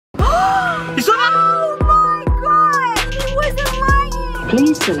You saw that? Oh my god! He wasn't lying!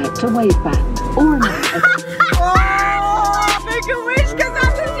 Please select a waveband or an Oh! Make a wish because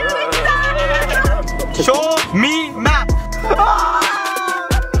that's a shooting star! Show me map.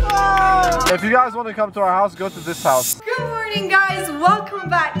 If you guys want to come to our house, go to this house. Good morning, guys. Welcome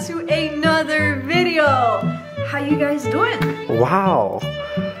back to another video. How you guys doing? Wow.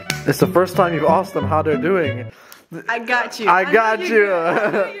 It's the first time you've asked them how they're doing. I got you. I got you.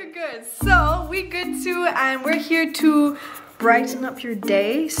 I know you're good. So, we good too, and we're here to brighten up your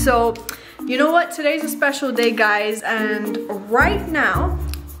day. So, you know what? Today's a special day, guys, and right now,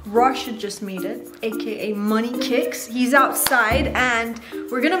 Royce just made it, aka Money Kicks. He's outside and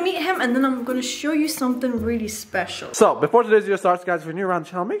we're gonna meet him and then I'm gonna show you something really special. So, before today's video starts, guys, if you're new around the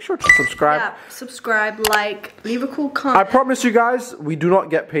channel, make sure to subscribe. Yeah, subscribe, like, leave a cool comment. I promise you guys, we do not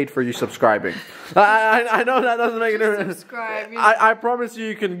get paid for you subscribing. I know that doesn't make a difference. Subscribe. I promise you,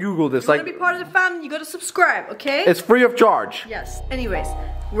 you can Google this. If you wanna be part of the family, you gotta subscribe, okay? It's free of charge. Yes. Anyways,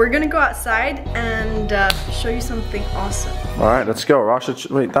 we're gonna go outside and show you something awesome. Alright, let's go. Rashid,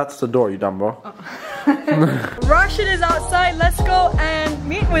 wait, that's the door, you dumb bro. Oh. Rashid is outside. Let's go and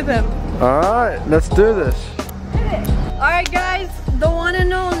meet with him. Alright, let's do this. Alright, guys, the one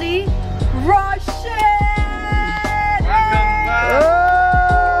and only Rashid! Welcome back.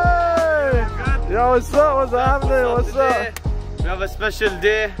 Hey! Yo, what's up? What's happening? What's up? We have a special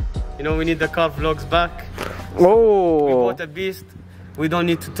day. You know, we need the car vlogs back. Oh. We bought a beast. We don't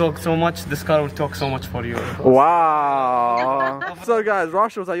need to talk so much. This car will talk so much for you. Wow. So guys,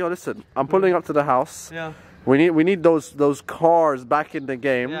 Rashid was like, yo, listen, I'm pulling up to the house. Yeah. We need those cars back in the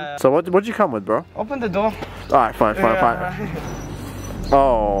game. Yeah. So what'd you come with, bro? Open the door. Alright, fine.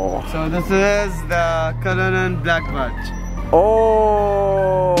 Oh. So this is the canon black badge.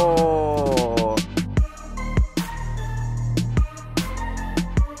 Oh.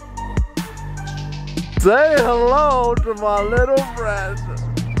 Say hello to my little friend.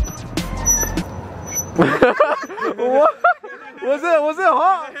 What? Was it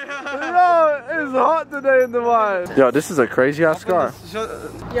hot? No, it's hot today in Dubai. Yo, this is a crazy ass car.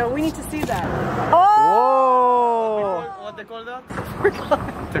 Yo, we need to see that. Oh! What they call that?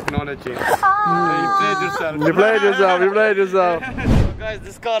 Technology. Oh. You played yourself. You played yourself. So guys,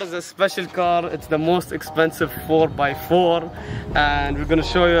 this car is a special car. It's the most expensive 4x4 and we're gonna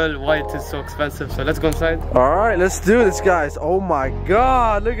show you why it is so expensive. So let's go inside. Alright, let's do this, guys. Oh my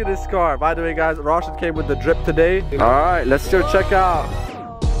god, look at this car. By the way, guys, Rashid came with the drip today. Alright, let's go check out.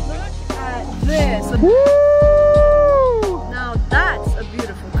 Look at this. Woo! Now that's a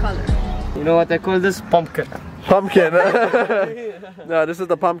beautiful color. You know what I call this? Pumpkin. Pumpkin. No, this is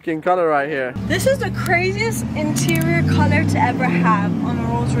the pumpkin color right here. This is the craziest interior color to ever have on a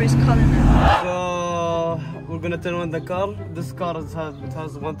Rolls Royce color. So we're gonna turn on the car. This car has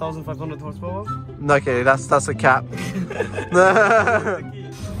 1,500 horsepower. Okay, that's a cap.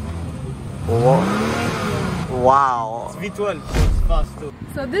 Wow. It's V12, so it's fast too.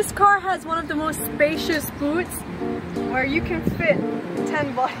 So this car has one of the most spacious boots where you can fit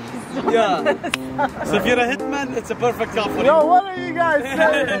 10 bodies. Yeah. So if you're a hitman, it's a perfect car for you. Yo, what are you guys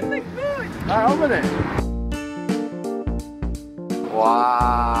saying? Like food. Alright, open it.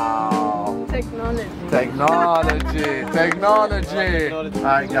 Wow. Technology.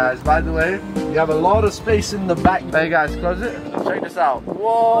 Alright guys, by the way, you have a lot of space in the back. Hey guys, close it. Check this out.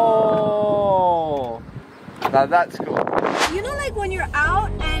 Whoa. Now that's cool. You know, like when you're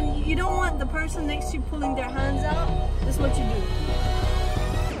out and you don't want the person next to you pulling their hands out? This is what you do.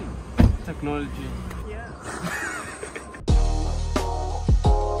 Technology. Yeah.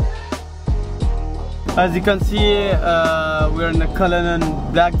 As you can see, we're in the Cullinan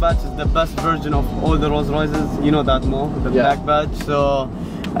black badge. It's the best version of all the Rolls Royces. You know that, Mo, the black badge. So,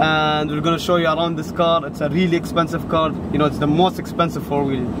 and we're gonna show you around this car. It's a really expensive car. You know, it's the most expensive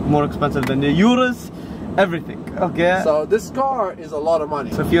four-wheel, more expensive than the Urus, everything. Okay. So this car is a lot of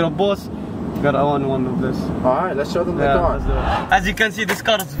money. So if you're a boss, you gotta own one of this. Alright, let's show them the car. As you can see, this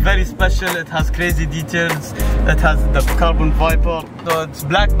car is very special. It has crazy details. It has the carbon viper. So it's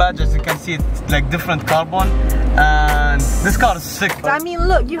black badge. As you can see, it's like different carbon. And this car is sick. I mean,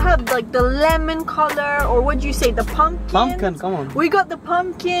 look, you have like the lemon color, or what do you say, the pumpkin? Pumpkin, come on. We got the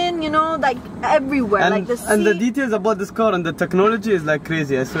pumpkin, you know, like everywhere. And, like the and the details about this car and the technology is like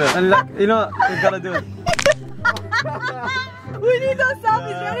crazy, I swear. And like, you know, you gotta do it. We need those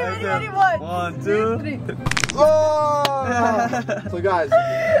selfies. Ready? One, 1, 2, 3. Oh! So guys,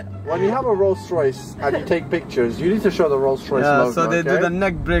 when you have a Rolls Royce and you take pictures, you need to show the Rolls Royce logo. So they do the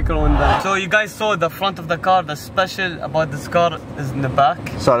neck breaker on that. So you guys saw the front of the car. The special about this car is in the back.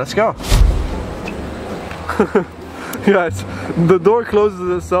 So let's go. Guys, the door closes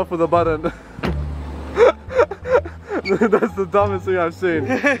itself with a button. That's the dumbest thing I've seen.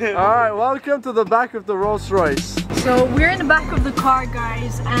 Alright, welcome to the back of the Rolls Royce. So we're in the back of the car,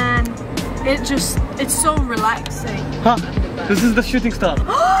 guys, and it's so relaxing. Huh? This is the shooting star. You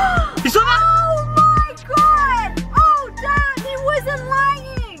saw that? Oh my god! Oh damn, he wasn't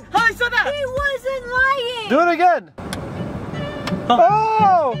lying! Huh, you saw that? He wasn't lying! Do it again!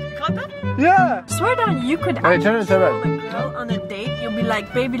 Oh! Caught that? Yeah! Swear down, you could Hey, turn it to show a girl on a date. You'll be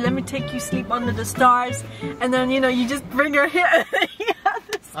like, baby, let me take you sleep under the stars, and then you just bring her here.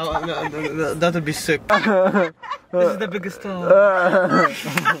 Oh, no, that would be sick. This is the biggest star.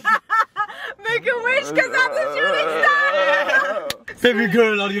 Make a wish, cause that's a shooting star. Baby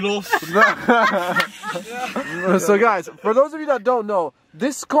girl, are you lost? So guys, for those of you that don't know,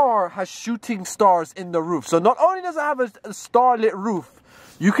 this car has shooting stars in the roof. So not only does it have a star-lit roof,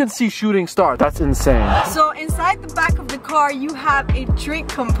 you can see shooting stars. That's insane. So inside the back of the car, you have a drink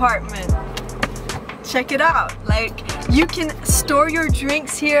compartment. Check it out. Like, you can store your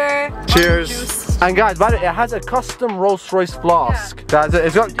drinks here. Cheers. And guys, by the way, it has a custom Rolls Royce flask. Yeah. Guys,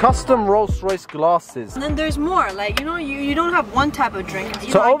 it's got custom Rolls Royce glasses. And then there's more. Like, you don't have one type of drink.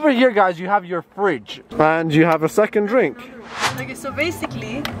 So over here, guys, you have your fridge. And you have a second drink. Okay, so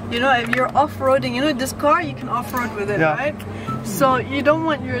basically, if you're off-roading, this car, you can off-road with it, right? So you don't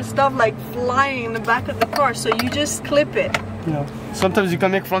want your stuff like flying in the back of the car, so you just clip it. Yeah. Sometimes you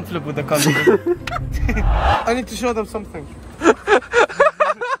can make front flip with the car. I need to show them something.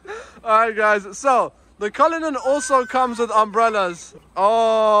 Alright guys, so the Cullinan also comes with umbrellas.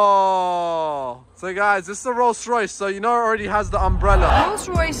 Oh, so guys, this is the Rolls Royce, so it already has the umbrella. Rolls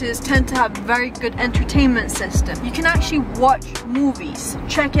Royces tend to have very good entertainment system. You can actually watch movies.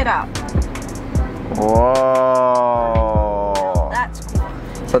 Check it out. Whoa. That's cool.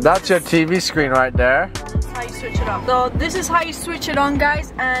 So that's your TV screen right there. That's how you switch it on. So this is how you switch it on,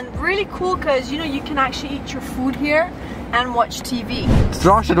 guys, and really cool because you can actually eat your food here and watch TV.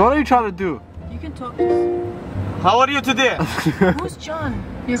 Rashid, what are you trying to do? You can talk. How are you today? Who's John?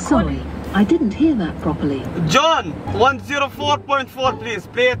 Your Sorry, colleague. I didn't hear that properly. John, 104.4, please.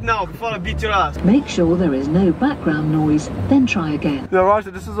 Play it now before I beat your ass. Make sure there is no background noise, then try again. Yeah,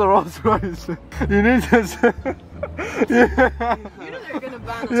 Rashid, this is a Rolls Royce. You need to... They're gonna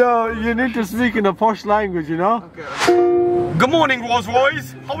ban us. Yo, you need to speak in a posh language, Okay. Good morning, Rolls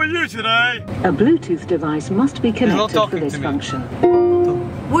Royce. How are you today? A Bluetooth device must be connected for this function.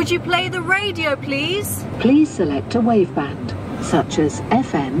 Would you play the radio, please? Please select a waveband, such as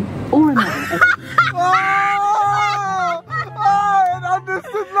FM or another. I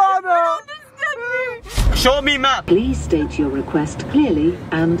understood Lana! Show me map. Please state your request clearly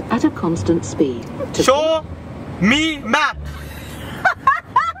and at a constant speed. Show me map.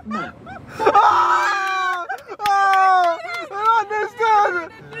 Map. I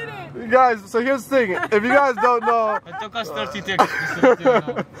understand! Guys, so here's the thing, if you guys don't know, It took us 30 ticks.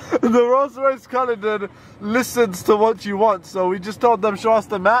 the Rolls Royce Cullinan listens to what you want, so we just told them show us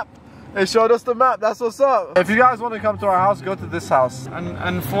the map. They showed us the map, that's what's up. If you guys want to come to our house, go to this house.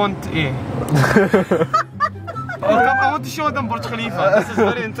 And font A. I want to show them Burj Khalifa. This is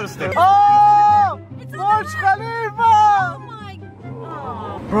very interesting. Oh! Burj Khalifa! Oh my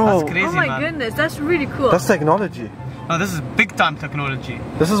god. Bro, That's crazy, Oh my man. goodness, that's really cool. that's technology. No, this is big time technology.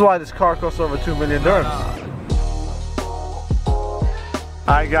 This is why this car costs over 2 million dirhams.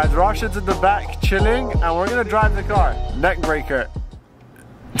 Alright guys, Rashid's in the back chilling and we're gonna drive the car. Neck breaker.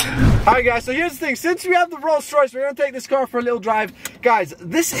 Alright guys, so here's the thing. Since we have the Rolls Royce, we're gonna take this car for a little drive. Guys,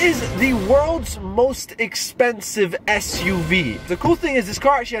 this is the world's most expensive SUV. The cool thing is this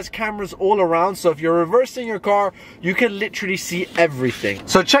car actually has cameras all around, so if you're reversing your car, you can literally see everything.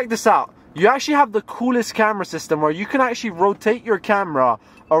 So check this out. You actually have the coolest camera system where you can actually rotate your camera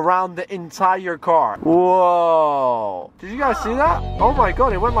around the entire car. Whoa. Did you guys see that? Oh my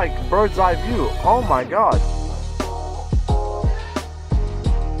god, it went like bird's eye view. Oh my god.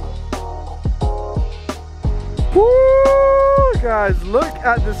 Woo! Guys, look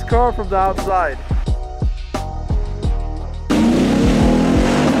at this car from the outside.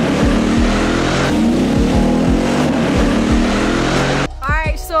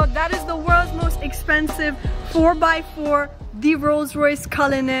 Alright, so that is the world's most expensive 4x4, the Rolls Royce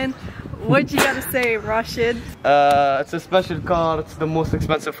Cullinan. What you gotta say, Rashid? It's a special car. It's the most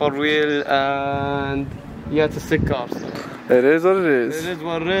expensive for real, and Yeah, it's a sick car. It is what it is. It is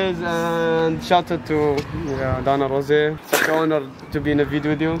what it is, and shout out to Dana Rose. Such an honor to be in a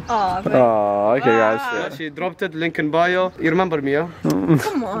video with you. Oh, okay, guys. Yeah, she dropped it, link in bio. You remember me, yeah?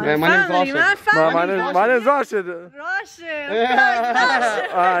 Come on, My name's family, man, Rashid. family. My name's Rashid. Rashid,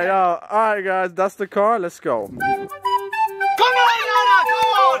 Alright, guys, that's the car. Let's go. Come on, Yana,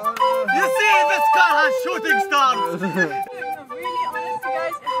 come on! You see, this car has shooting stars. Really, honestly,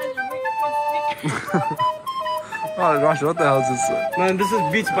 guys, it has really good speakers. Oh, Rashid, what the hell is this? Man, this is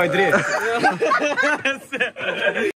Beats by Dre.